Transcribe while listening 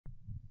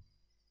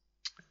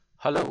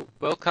Hello,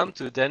 welcome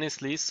to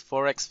Dennis Lee's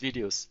Forex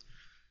videos.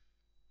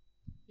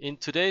 In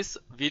today's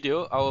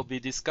video, I will be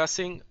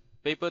discussing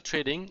paper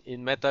trading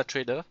in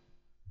MetaTrader.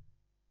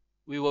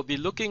 We will be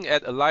looking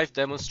at a live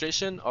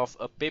demonstration of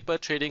a paper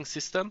trading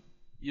system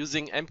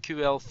using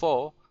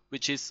MQL4,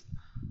 which is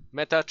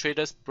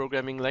MetaTrader's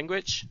programming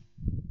language,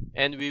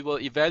 and we will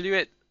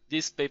evaluate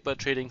this paper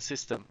trading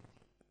system.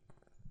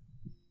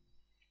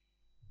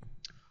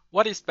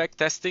 What is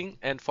backtesting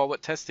and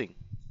forward testing?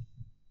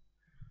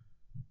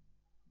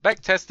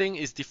 Backtesting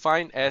is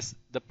defined as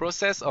the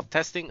process of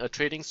testing a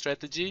trading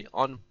strategy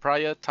on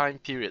prior time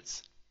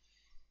periods.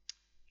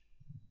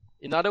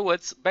 In other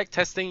words,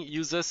 backtesting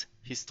uses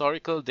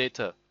historical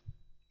data.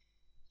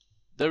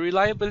 The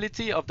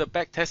reliability of the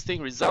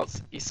backtesting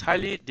results is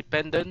highly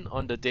dependent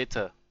on the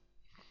data.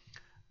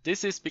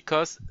 This is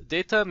because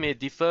data may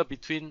differ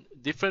between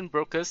different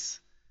brokers,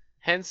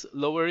 hence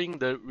lowering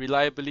the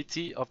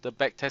reliability of the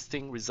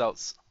backtesting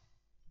results.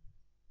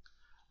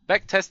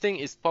 Backtesting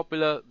is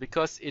popular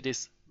because it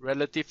is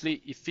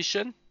relatively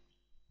efficient,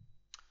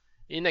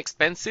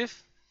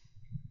 inexpensive,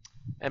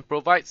 and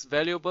provides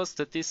valuable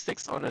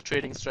statistics on a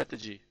trading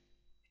strategy.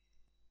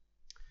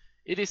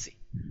 It is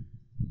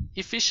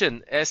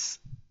efficient as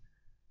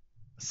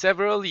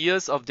several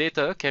years of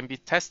data can be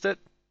tested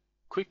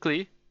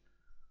quickly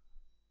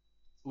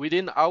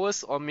within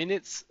hours or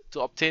minutes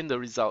to obtain the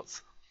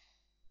results.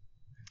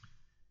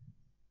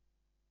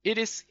 It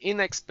is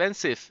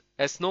inexpensive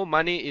as no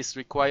money is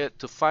required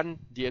to fund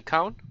the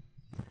account,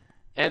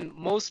 and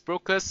most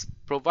brokers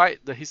provide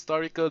the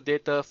historical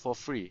data for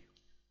free.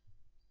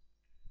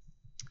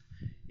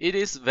 It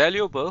is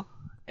valuable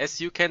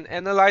as you can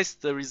analyze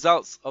the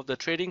results of the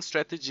trading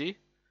strategy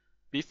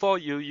before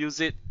you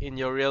use it in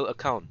your real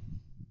account.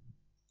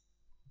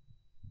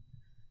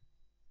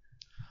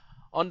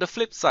 On the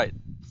flip side,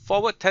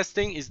 forward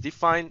testing is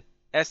defined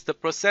as the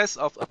process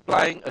of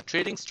applying a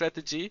trading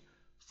strategy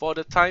for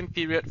the time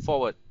period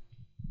forward.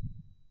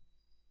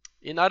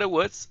 In other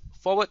words,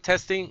 forward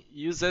testing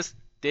uses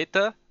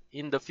data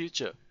in the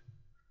future.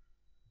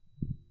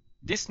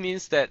 This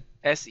means that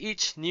as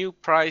each new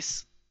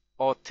price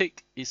or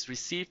tick is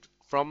received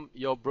from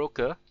your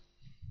broker,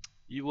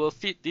 you will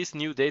feed this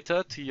new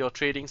data to your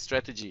trading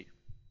strategy.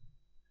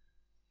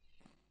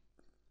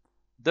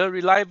 The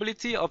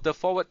reliability of the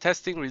forward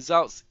testing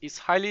results is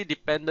highly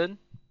dependent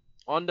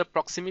on the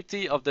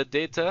proximity of the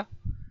data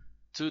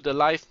to the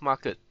live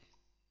market,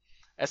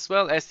 as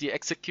well as the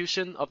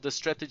execution of the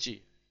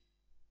strategy.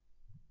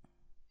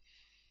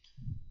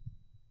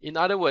 In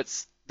other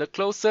words, the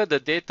closer the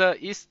data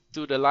is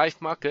to the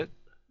live market,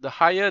 the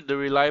higher the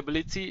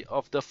reliability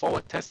of the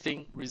forward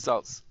testing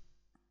results.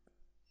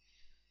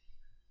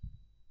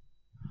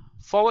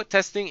 Forward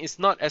testing is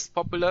not as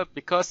popular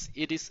because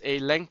it is a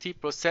lengthy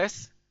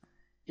process,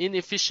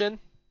 inefficient,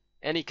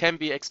 and it can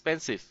be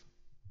expensive.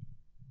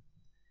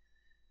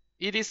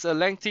 It is a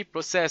lengthy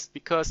process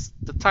because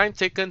the time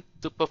taken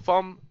to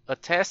perform a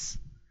test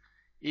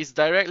is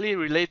directly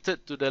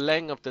related to the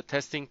length of the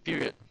testing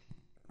period.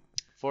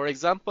 For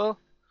example,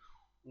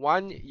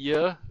 1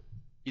 year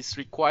is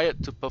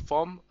required to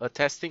perform a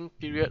testing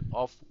period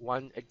of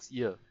 1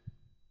 year.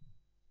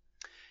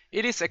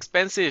 It is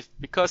expensive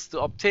because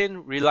to obtain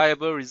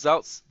reliable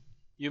results,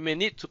 you may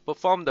need to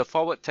perform the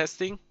forward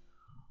testing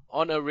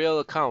on a real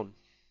account.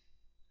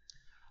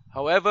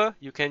 However,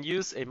 you can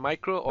use a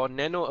micro or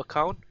nano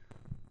account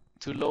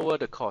to lower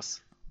the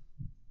cost.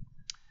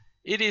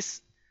 It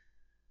is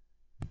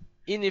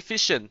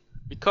inefficient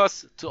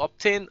because to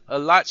obtain a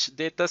large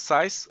data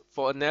size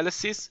for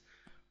analysis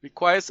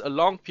requires a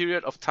long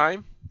period of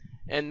time,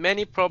 and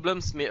many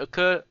problems may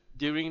occur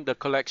during the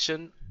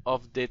collection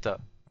of data.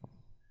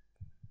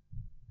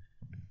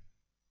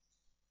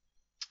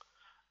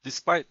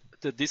 Despite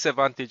the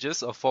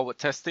disadvantages of forward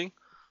testing,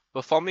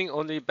 performing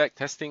only back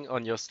testing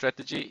on your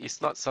strategy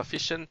is not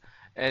sufficient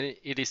and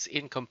it is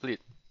incomplete.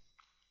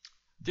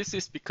 This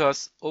is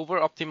because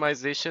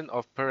over-optimization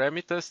of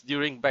parameters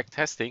during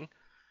backtesting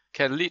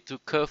can lead to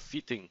curve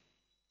fitting,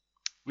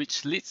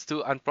 which leads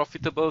to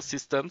unprofitable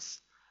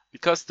systems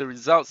because the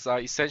results are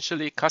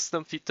essentially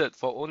custom fitted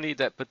for only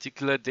that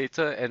particular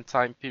data and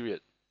time period.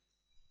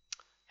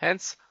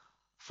 Hence,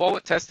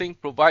 forward testing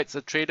provides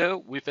a trader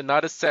with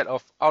another set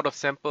of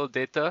out-of-sample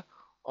data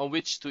on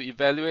which to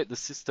evaluate the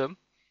system,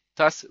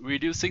 thus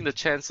reducing the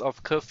chance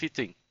of curve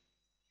fitting.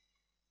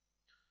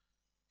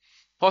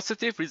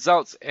 Positive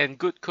results and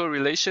good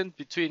correlation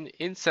between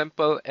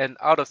in-sample and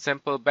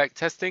out-of-sample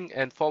backtesting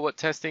and forward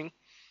testing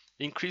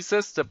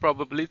increases the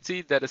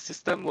probability that a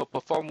system will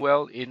perform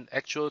well in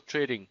actual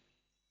trading.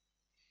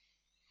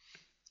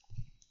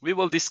 We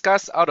will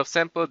discuss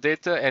out-of-sample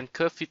data and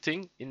curve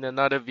fitting in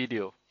another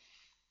video.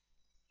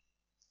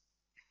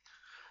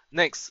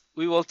 Next,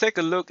 we will take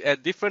a look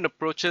at different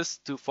approaches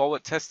to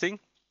forward testing,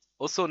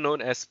 also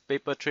known as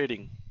paper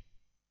trading.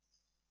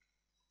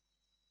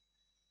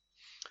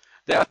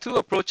 There are two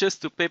approaches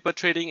to paper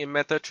trading in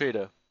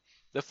MetaTrader.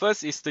 The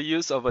first is the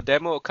use of a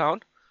demo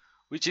account,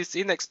 which is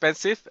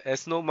inexpensive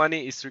as no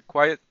money is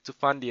required to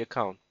fund the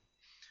account.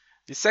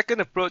 The second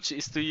approach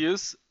is to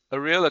use a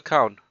real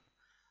account,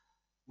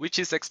 which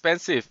is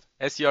expensive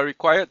as you are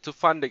required to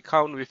fund the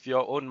account with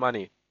your own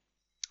money.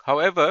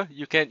 However,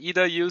 you can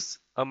either use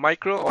a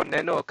micro or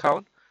nano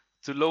account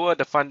to lower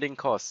the funding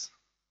costs.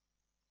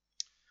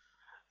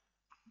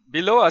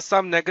 Below are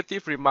some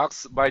negative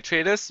remarks by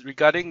traders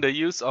regarding the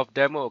use of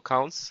demo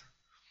accounts.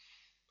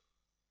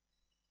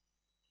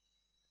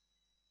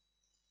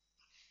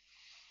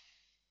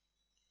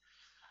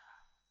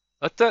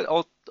 A third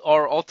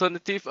or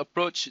alternative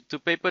approach to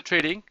paper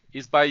trading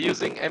is by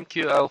using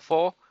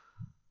MQL4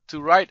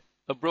 to write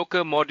a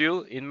broker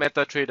module in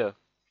MetaTrader.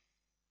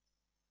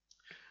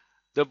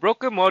 The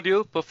broker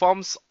module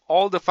performs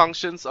all the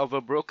functions of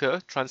a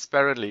broker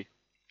transparently.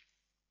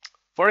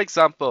 For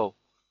example,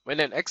 when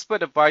an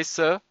expert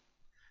advisor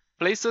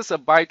places a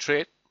buy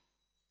trade,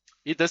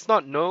 it does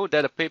not know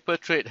that a paper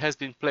trade has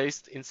been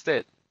placed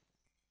instead.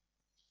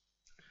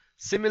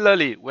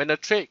 Similarly, when a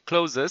trade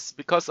closes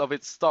because of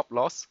its stop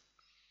loss,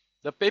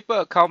 the paper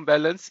account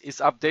balance is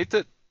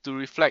updated to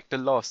reflect the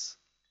loss,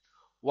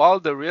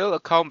 while the real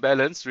account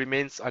balance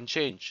remains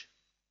unchanged.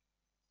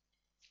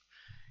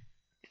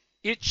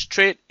 Each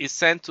trade is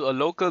sent to a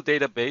local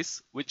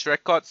database which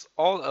records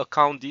all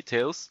account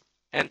details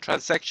and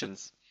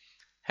transactions.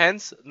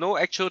 Hence, no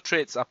actual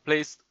trades are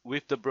placed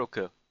with the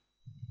broker.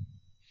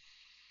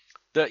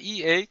 The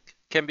EA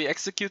can be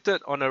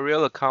executed on a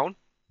real account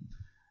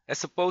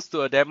as opposed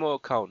to a demo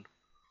account,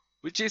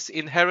 which is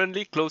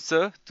inherently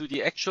closer to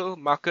the actual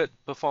market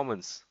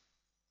performance.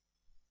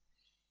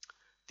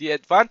 The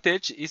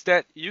advantage is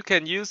that you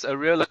can use a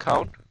real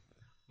account,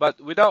 but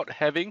without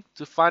having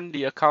to fund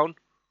the account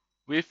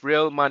with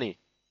real money.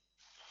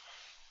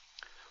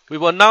 We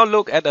will now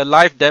look at a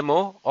live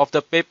demo of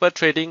the paper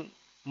trading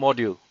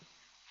module.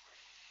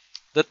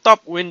 The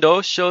top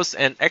window shows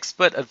an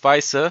expert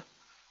advisor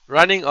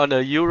running on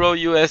a Euro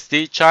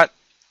USD chart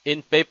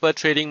in paper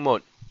trading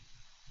mode.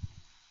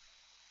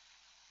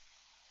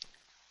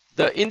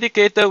 The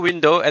indicator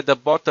window at the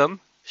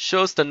bottom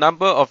shows the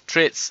number of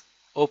trades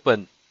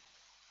open.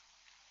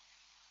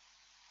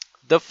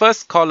 The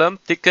first column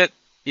ticket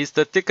is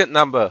the ticket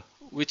number,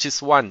 which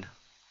is 1.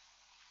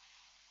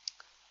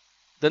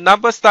 The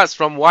number starts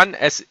from 1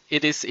 as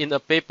it is in a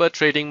paper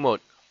trading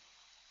mode.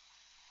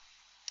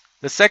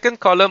 The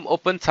second column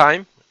open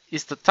time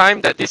is the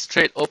time that this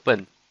trade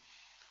opened,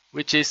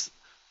 which is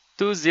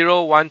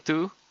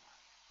 2012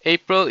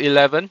 April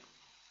 11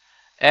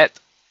 at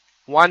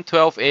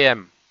 1:12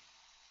 AM.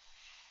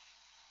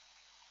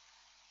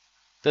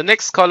 The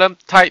next column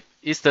type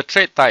is the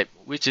trade type,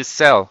 which is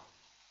sell.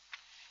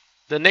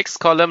 The next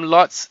column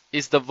lots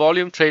is the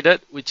volume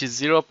traded, which is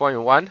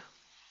 0.1.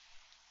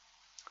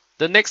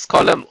 The next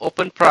column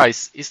open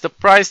price is the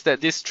price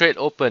that this trade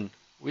opened,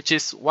 which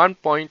is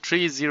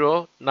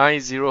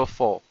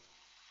 1.30904.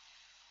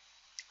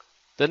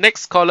 The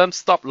next column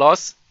stop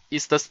loss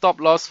is the stop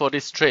loss for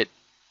this trade,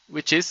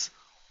 which is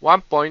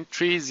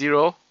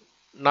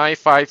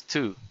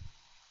 1.30952.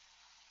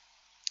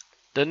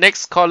 The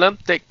next column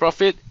take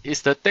profit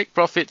is the take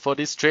profit for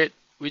this trade,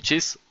 which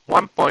is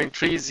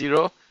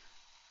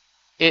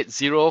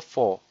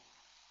 1.30804,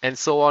 and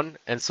so on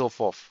and so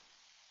forth.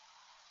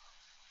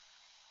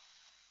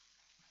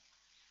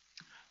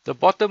 The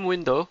bottom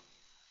window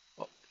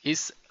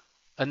is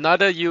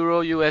another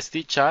Euro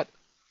USD chart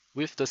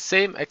with the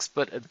same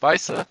expert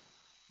advisor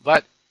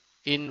but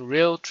in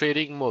real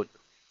trading mode.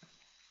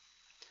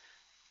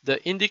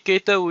 The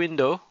indicator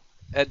window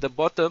at the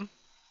bottom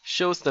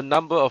shows the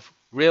number of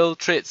real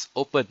trades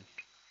open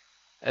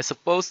as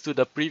opposed to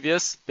the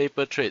previous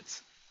paper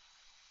trades.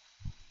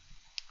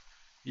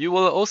 You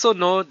will also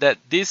know that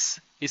this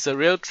is a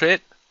real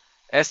trade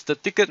as the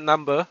ticket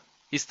number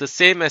is the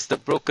same as the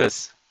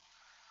broker's,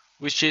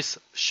 which is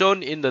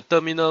shown in the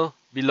terminal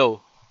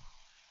below.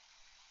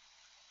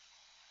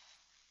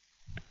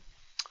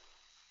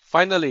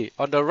 Finally,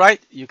 on the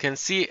right, you can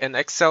see an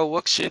Excel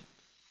worksheet,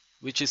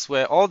 which is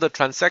where all the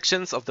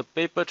transactions of the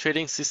paper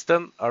trading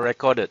system are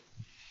recorded.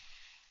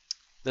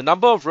 The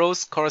number of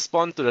rows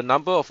correspond to the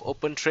number of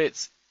open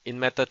trades in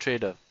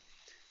MetaTrader.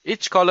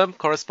 Each column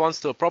corresponds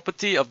to a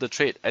property of the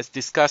trade as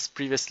discussed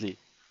previously.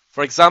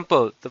 For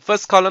example, the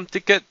first column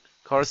ticket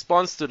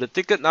corresponds to the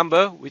ticket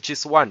number, which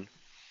is 1.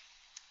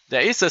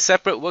 There is a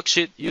separate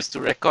worksheet used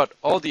to record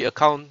all the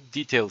account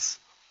details.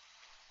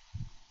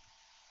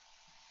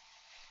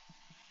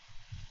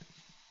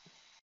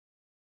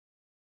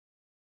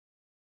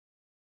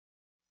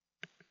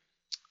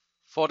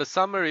 For the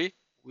summary,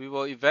 we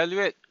will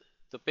evaluate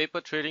the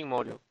paper trading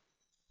module.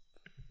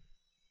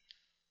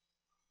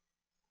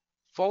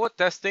 Forward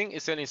testing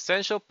is an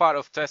essential part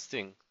of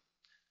testing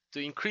to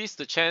increase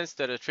the chance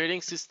that a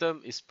trading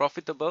system is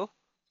profitable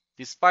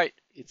despite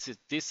its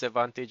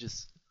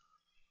disadvantages.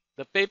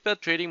 The paper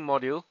trading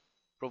module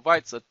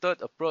provides a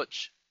third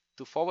approach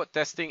to forward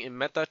testing in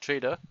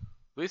MetaTrader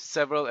with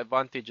several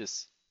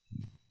advantages.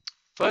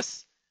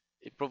 First,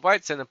 it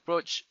provides an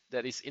approach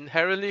that is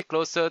inherently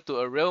closer to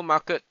a real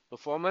market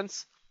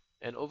performance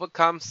and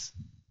overcomes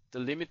the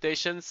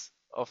limitations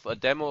of a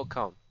demo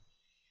account.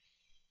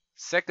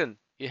 Second,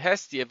 it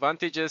has the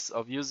advantages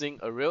of using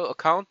a real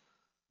account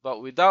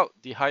but without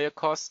the higher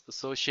costs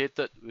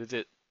associated with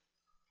it.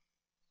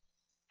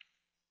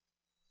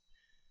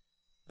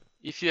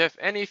 If you have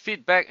any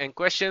feedback and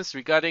questions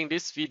regarding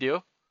this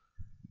video,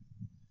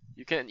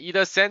 you can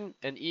either send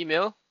an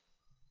email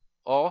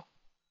or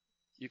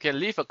you can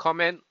leave a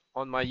comment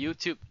on my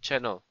YouTube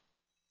channel.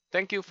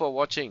 Thank you for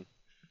watching.